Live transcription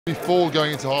Before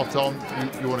going into half-time,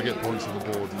 you want to get points on the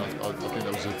board, and I think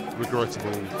that was a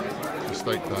regrettable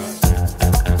mistake there.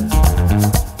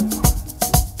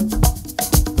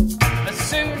 As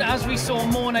soon as we saw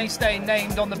Mornay Steyn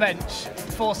named on the bench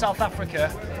for South Africa,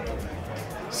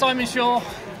 Simon Shaw,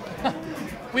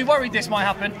 we worried this might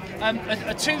happen.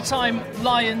 A two-time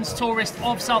Lions tourist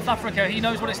of South Africa, he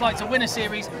knows what it's like to win a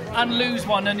series and lose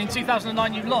one, and in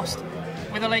 2009 you lost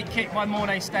with a late kick by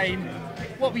Mornay Steyn.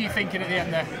 What were you thinking at the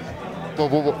end there? Well,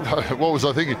 what was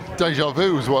I thinking? Deja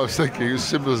vu was what I was thinking. It was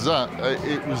simple as that.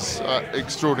 It was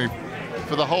extraordinary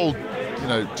for the whole,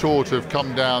 tour to have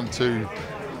come down to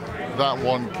that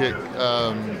one kick.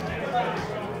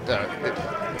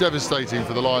 Devastating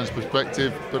for the Lions'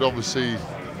 perspective, but obviously,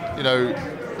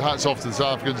 hats off to the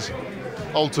South Africans.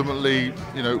 Ultimately,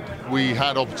 we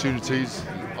had opportunities.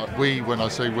 When I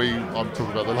say we, I'm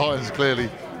talking about the Lions. Clearly,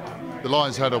 the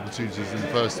Lions had opportunities in the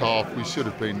first half. We should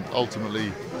have been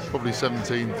ultimately probably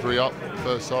 17-3 up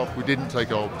first half. We didn't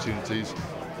take our opportunities.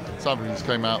 South Africans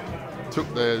came out,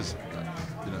 took theirs,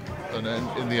 and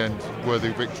in the end, worthy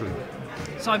of victory.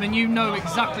 Simon, you know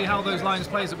exactly how those Lions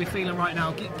players will be feeling right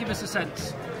now. Give us a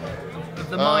sense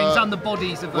of the minds and the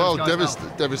bodies of those guys.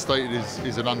 Well, devastated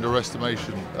is an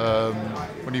underestimation.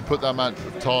 When you put that amount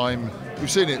of time, we've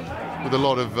seen it with a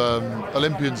lot of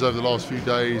Olympians over the last few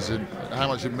days, and how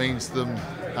much it means to them,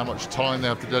 how much time they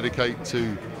have to dedicate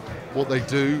to what they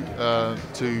do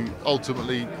to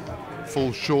ultimately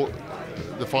fall short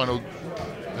the final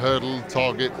hurdle,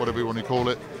 target, whatever you want to call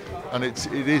it. And it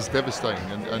is devastating,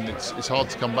 and it's hard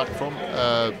to come back from.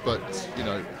 But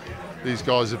these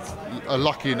guys are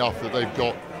lucky enough that they've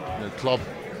got club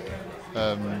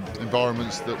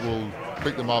environments that will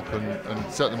pick them up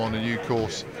and set them on a new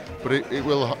course. But it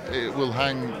will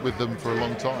hang with them for a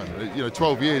long time.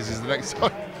 12 years is the next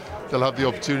time they'll have the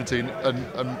opportunity,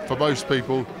 and for most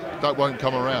people that won't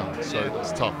come around. So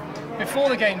it's tough. Before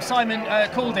the game, Simon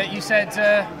called it. You said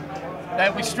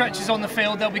there'll be stretches on the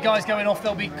field, there'll be guys going off,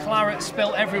 there'll be claret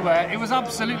spilt everywhere. It was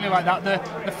absolutely like that.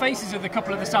 The faces of a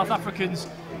couple of the South Africans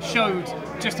showed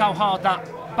just how hard that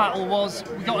battle was.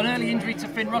 We got an early injury to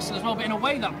Finn Russell as well, but in a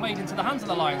way that played into the hands of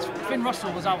the Lions. Finn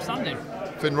Russell was outstanding.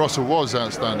 Finn Russell was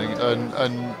outstanding,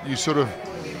 and you sort of,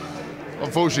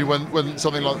 unfortunately, when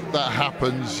something like that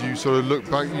happens, you sort of look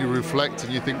back, you reflect,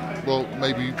 and you think, well,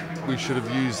 maybe we should have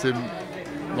used him,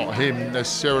 not him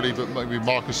necessarily, but maybe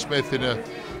Marcus Smith in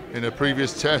a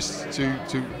previous test to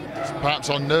perhaps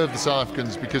unnerve the South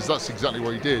Africans, because that's exactly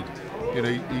what he did.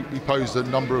 He posed a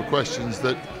number of questions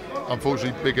that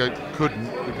unfortunately Bigger couldn't,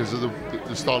 because of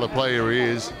the style of player he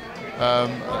is. He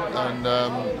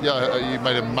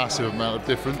made a massive amount of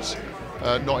difference.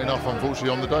 Not enough,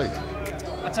 unfortunately, on the day.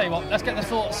 I'll tell you what, let's get the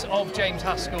thoughts of James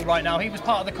Haskell right now. He was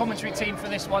part of the commentary team for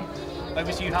this one.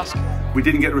 Over to you, Haskell. We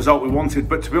didn't get the result we wanted,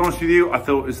 but to be honest with you, I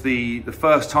thought it was the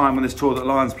first time on this tour that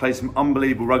Lions played some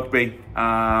unbelievable rugby.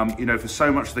 For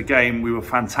so much of the game, we were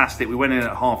fantastic. We went in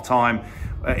at half-time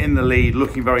in the lead,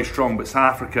 looking very strong, but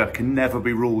South Africa can never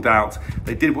be ruled out.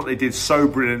 They did what they did so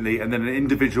brilliantly, and then an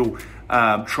individual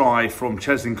try from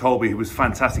Cheslin Colby, who was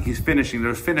fantastic. He's finishing,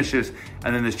 there's finishers,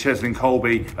 and then there's Cheslin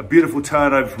Colby. A beautiful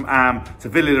turnover from Am to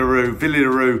Villy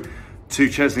Leroux to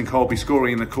Cheslin Colby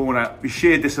scoring in the corner.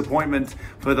 Sheer disappointment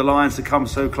for the Lions to come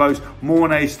so close.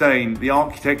 Mornay Steyn, the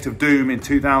architect of doom in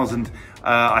 2009,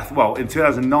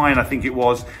 I think it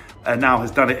was, now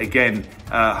has done it again,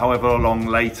 however long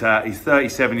later. He's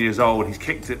 37 years old. He's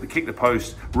kicked the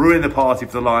post, ruined the party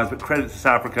for the Lions, but credit to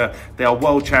South Africa. They are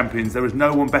world champions. There is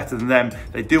no one better than them.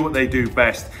 They do what they do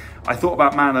best. I thought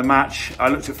about man of the match. I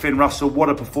looked at Finn Russell. What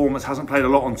a performance. Hasn't played a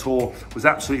lot on tour. Was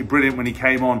absolutely brilliant when he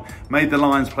came on. Made the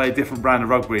Lions play a different brand of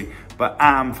rugby. But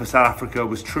Am for South Africa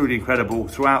was truly incredible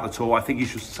throughout the tour. I think he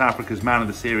was South Africa's man of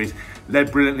the series.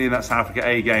 Led brilliantly in that South Africa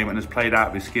A game and has played out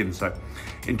of his skin. So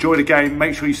enjoy the game.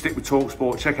 Make sure you stick with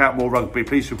talkSPORT. Check out more rugby.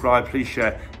 Please subscribe. Please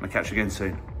share. And I'll catch you again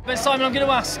soon. But Simon, I'm going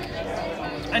to ask,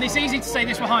 and it's easy to say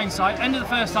this with hindsight, end of the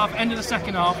first half, end of the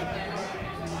second half,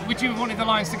 would you have wanted the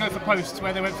Lions to go for posts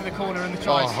where they went for the corner and the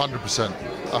tries? 100%.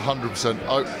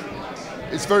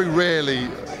 100%. It's very rarely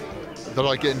that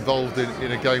I get involved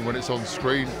in a game when it's on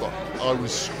screen, but I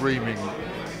was screaming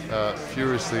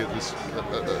furiously at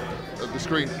the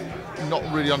screen, not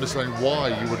really understanding why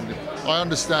you wouldn't. I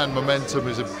understand momentum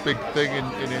is a big thing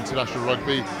in international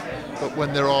rugby, but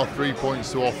when there are 3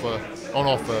 points on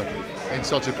offer in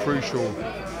such a crucial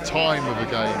time of a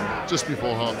game, just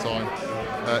before half-time,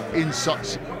 in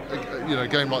such a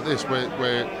game like this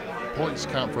where points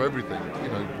count for everything,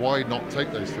 why not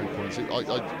take those 3 points?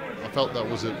 I felt that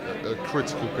was a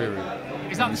critical period.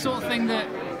 Is that the sort of thing that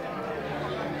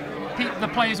the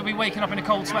players will be waking up in a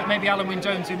cold sweat? Maybe Alan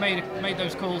Wynne-Jones, who made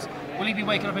those calls, will he be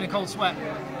waking up in a cold sweat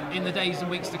in the days and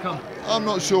weeks to come? I'm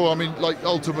not sure. I mean, like,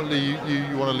 ultimately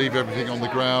you want to leave everything on the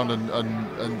ground,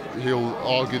 and he'll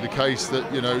argue the case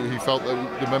that, you know, he felt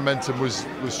that the momentum was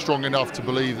strong enough to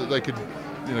believe that they could,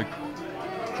 you know,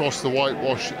 cross the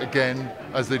whitewash again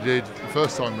as they did the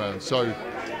first time round. So,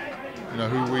 you know,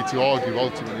 who are we to argue?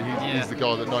 Ultimately, he's the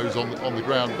guy that knows on the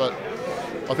ground. But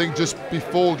I think just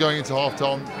before going into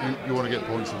half-time, you want to get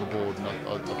points on the board, and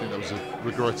I think that was a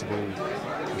regrettable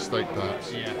mistake,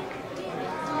 perhaps. Yeah.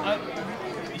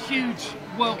 Huge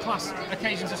world-class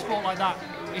occasions of sport like that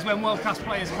is when world-class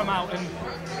players come out, and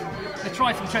the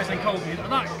try from Cheslin Colby,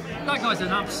 that guy's an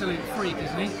absolute freak,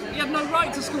 isn't he? He had no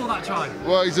right to score that try.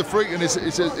 Well, he's a freak, and it's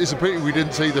a pity we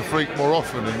didn't see the freak more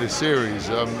often in this series.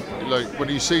 Like, when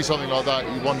you see something like that,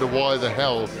 you wonder why the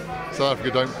hell South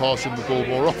Africa don't pass him the ball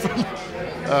more often.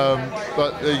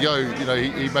 But there you go. You know,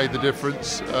 he made the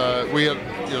difference. We had,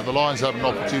 you know, the Lions had an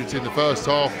opportunity in the first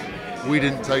half. We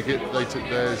didn't take it; they took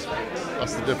theirs.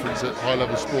 That's the difference at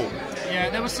high-level sport. Yeah,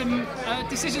 there were some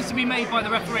decisions to be made by the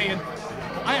referee, and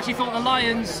I actually thought the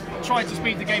Lions tried to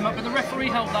speed the game up, but the referee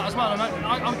held that as well. And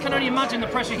I can only imagine the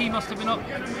pressure he must have been up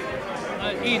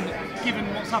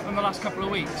given what's happened the last couple of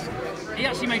weeks. He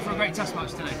actually made for a great test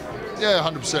match today. Yeah,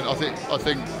 100%. I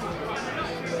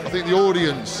think the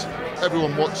audience,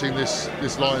 everyone watching this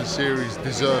Lions series,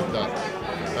 deserved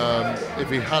that. If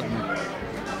he hadn't,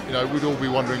 you know, we'd all be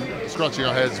wondering, scratching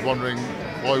our heads, wondering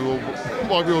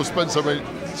why we all spent so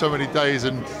many days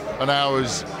and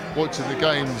hours watching the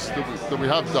games that we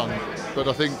have done. But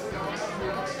I think,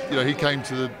 you know, he came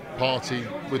to the party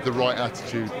with the right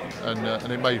attitude,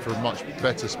 and it made for a much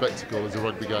better spectacle as a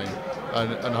rugby game,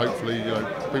 and hopefully, you know,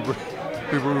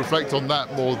 people reflect on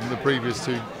that more than the previous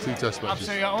two test matches.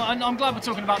 Absolutely, and I'm glad we're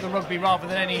talking about the rugby rather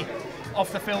than any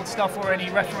off-the-field stuff or any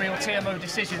referee or TMO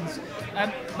decisions.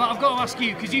 But I've got to ask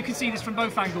you, because you can see this from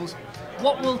both angles,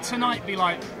 what will tonight be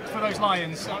like for those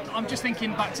Lions? I'm just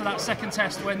thinking back to that second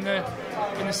test when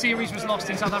the series was lost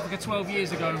in South Africa 12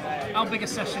 years ago. How big a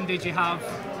session did you have?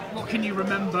 What can you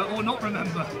remember or not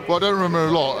remember? Well, I don't remember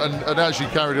a lot, and actually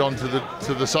carried on to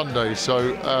the Sunday. So,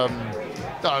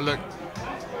 look,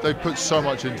 they've put so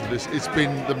much into this. It's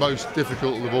been the most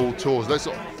difficult of all tours.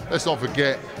 Let's not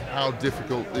forget how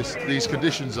difficult these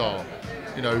conditions are.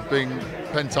 You know, being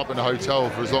pent up in a hotel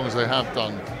for as long as they have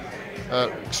done,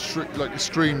 like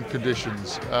extreme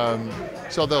conditions.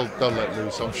 So they'll let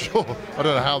loose, I'm sure. I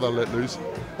don't know how they'll let loose,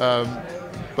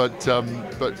 but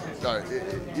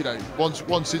you know,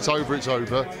 once it's over, it's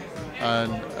over,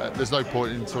 and there's no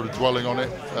point in sort of dwelling on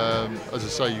it. As I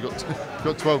say, you've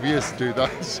got 12 years to do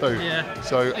that, so yeah.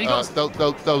 So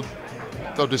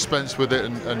they'll dispense with it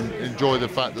and enjoy the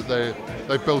fact that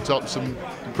they've built up some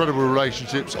incredible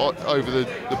relationships over the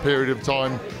period of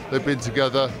time they've been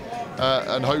together,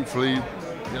 and hopefully,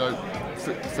 you know,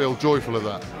 feel joyful of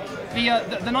that.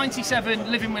 The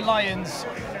 97 Living with Lions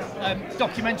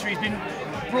documentary has been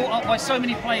brought up by so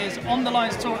many players on the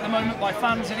Lions tour at the moment, by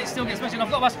fans, and it still gets mentioned.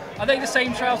 I've got to ask, are they the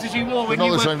same trousers you wore when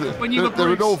you were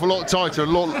They're an awful lot tighter,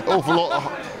 awful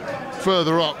lot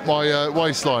further up my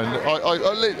waistline.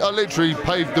 I literally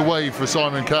paved the way for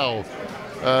Simon Cowell.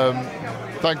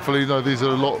 Thankfully, no, these are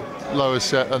a lot lower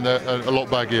set and they're a lot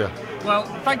baggier. Well,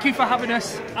 thank you for having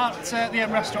us at the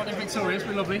M Restaurant in Victoria. It's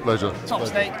been lovely. Pleasure. Top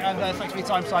steak, and thanks for your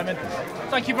time, Simon.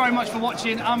 Thank you very much for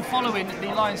watching and following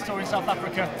the Lions tour in South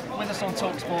Africa with us on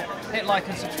talkSPORT. Hit like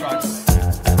and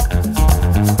subscribe.